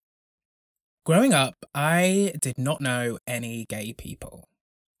Growing up, I did not know any gay people.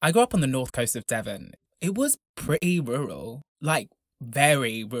 I grew up on the north coast of Devon. It was pretty rural, like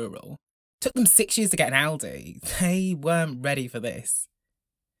very rural. Took them 6 years to get an Aldi. They weren't ready for this.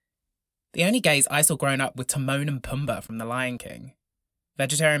 The only gays I saw growing up were Timon and Pumbaa from The Lion King.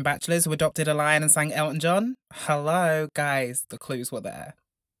 Vegetarian bachelors who adopted a lion and sang Elton John? Hello, guys, the clues were there.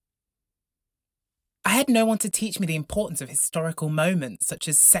 I had no one to teach me the importance of historical moments such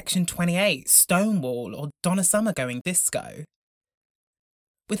as Section 28, Stonewall, or Donna Summer going disco.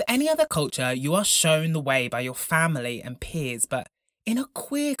 With any other culture, you are shown the way by your family and peers, but in a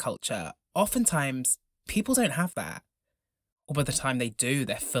queer culture, oftentimes people don't have that. Or by the time they do,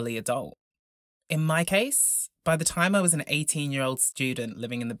 they're fully adult. In my case, by the time I was an 18-year-old student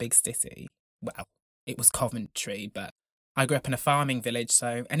living in the big city, well, it was Coventry, but I grew up in a farming village,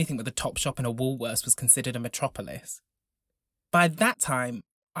 so anything with a Topshop and a Woolworths was considered a metropolis. By that time,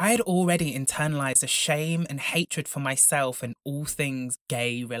 I had already internalised a shame and hatred for myself and all things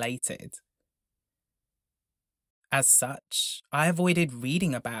gay-related. As such, I avoided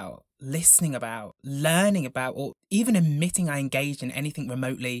reading about, listening about, learning about, or even admitting I engaged in anything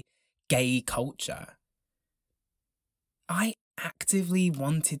remotely gay culture. I actively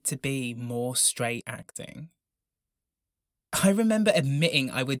wanted to be more straight acting. I remember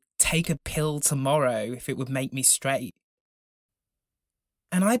admitting I would take a pill tomorrow if it would make me straight.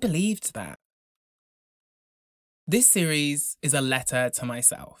 And I believed that. This series is a letter to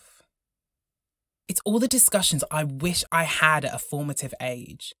myself. It's all the discussions I wish I had at a formative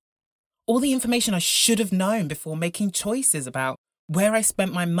age. All the information I should have known before making choices about where I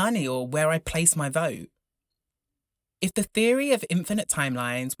spent my money or where I placed my vote. If the theory of infinite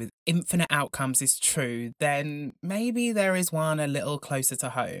timelines with infinite outcomes is true, then maybe there is one a little closer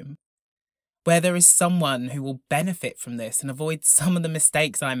to home, where there is someone who will benefit from this and avoid some of the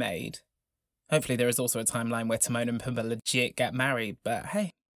mistakes I made. Hopefully there is also a timeline where Timon and Pumbaa legit get married, but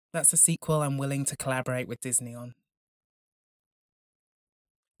hey, that's a sequel I'm willing to collaborate with Disney on.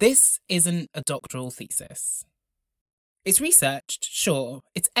 This isn't a doctoral thesis. It's researched, sure,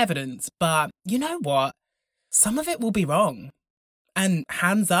 it's evidence, but you know what? Some of it will be wrong. And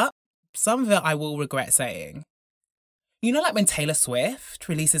hands up, some of it I will regret saying. You know, like when Taylor Swift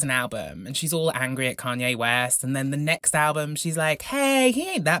releases an album and she's all angry at Kanye West, and then the next album she's like, hey, he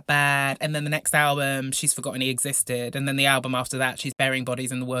ain't that bad. And then the next album she's forgotten he existed. And then the album after that she's burying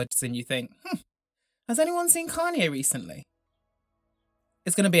bodies in the woods and you think, has anyone seen Kanye recently?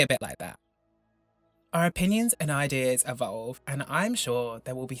 It's going to be a bit like that. Our opinions and ideas evolve, and I'm sure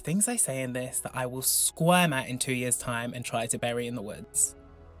there will be things I say in this that I will squirm at in 2 years' time and try to bury in the woods.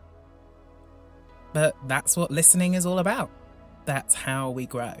 But that's what listening is all about. That's how we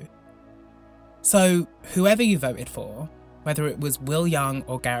grow. So, whoever you voted for, whether it was Will Young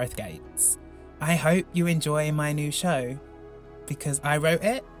or Gareth Gates, I hope you enjoy my new show, because I wrote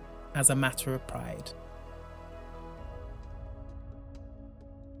it as a matter of pride.